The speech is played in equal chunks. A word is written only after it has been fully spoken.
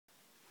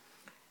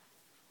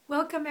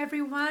Welcome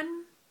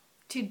everyone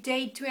to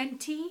day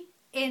 20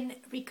 in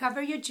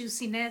Recover Your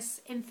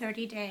Juiciness in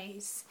 30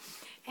 days.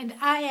 And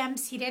I am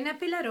Sirena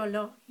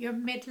Pilarolo, your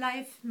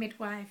midlife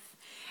midwife.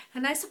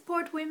 And I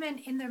support women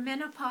in their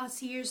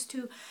menopause years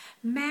to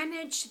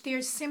manage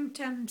their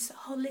symptoms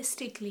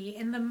holistically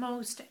in the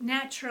most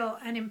natural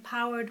and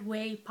empowered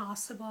way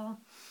possible.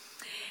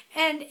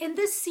 And in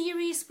this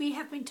series, we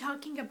have been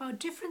talking about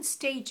different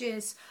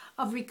stages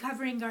of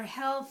recovering our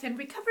health and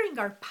recovering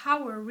our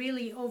power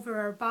really over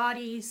our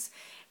bodies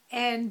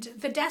and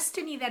the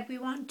destiny that we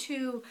want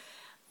to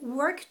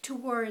work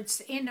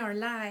towards in our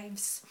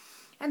lives.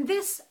 And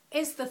this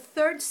is the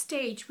third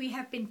stage we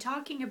have been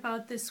talking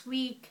about this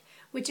week,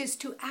 which is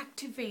to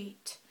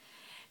activate.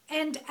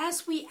 And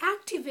as we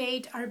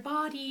activate our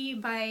body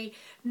by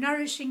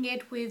nourishing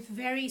it with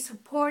very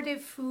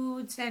supportive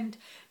foods and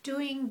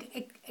doing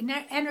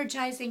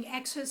energizing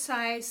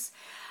exercise,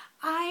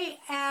 I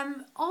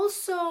am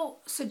also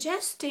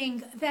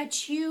suggesting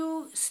that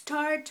you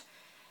start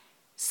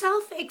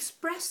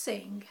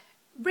self-expressing,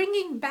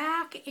 bringing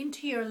back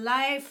into your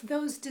life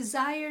those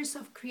desires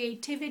of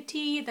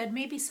creativity that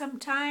maybe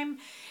sometime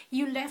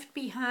you left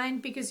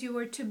behind because you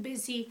were too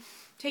busy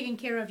taking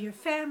care of your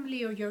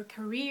family or your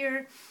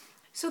career.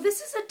 So this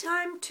is a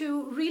time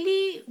to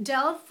really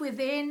delve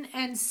within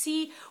and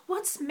see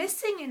what's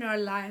missing in our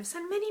lives.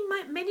 And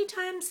many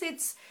times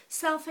it's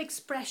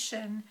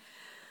self-expression.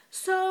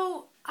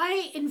 So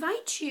I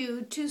invite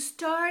you to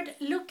start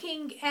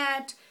looking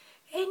at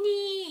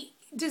any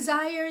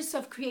desires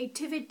of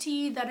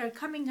creativity that are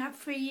coming up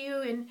for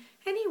you in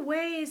any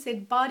way. Is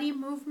it body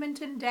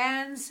movement and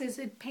dance? Is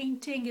it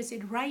painting? Is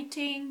it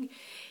writing?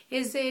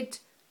 Is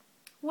it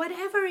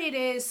whatever it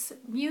is,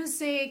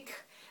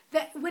 music?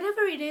 That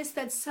whatever it is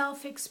that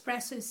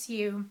self-expresses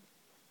you.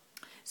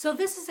 So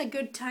this is a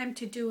good time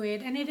to do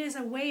it, and it is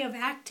a way of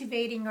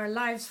activating our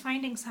lives,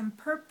 finding some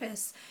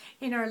purpose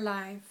in our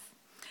life.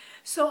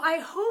 So I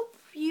hope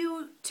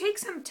you take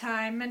some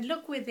time and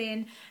look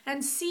within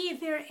and see if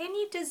there are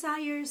any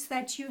desires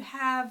that you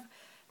have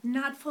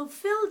not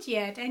fulfilled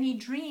yet, any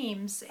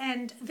dreams,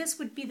 and this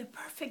would be the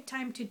perfect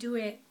time to do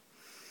it.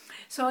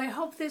 So I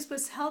hope this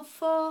was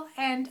helpful,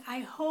 and I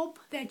hope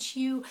that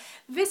you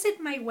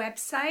visit my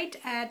website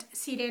at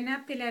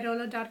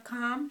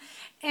sirenapilarolo.com,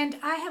 and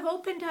I have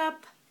opened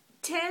up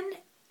 10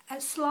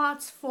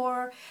 slots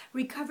for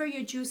Recover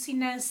Your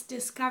Juiciness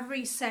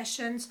discovery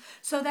sessions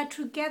so that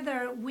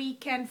together we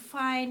can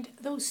find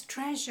those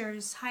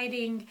treasures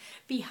hiding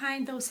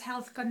behind those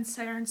health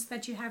concerns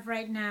that you have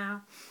right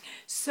now.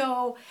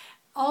 So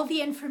all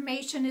the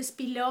information is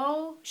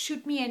below.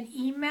 Shoot me an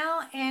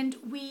email and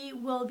we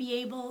will be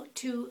able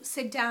to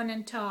sit down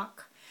and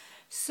talk.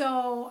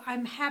 So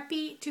I'm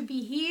happy to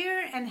be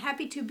here and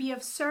happy to be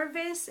of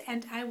service,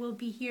 and I will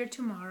be here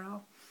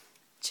tomorrow.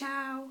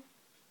 Ciao.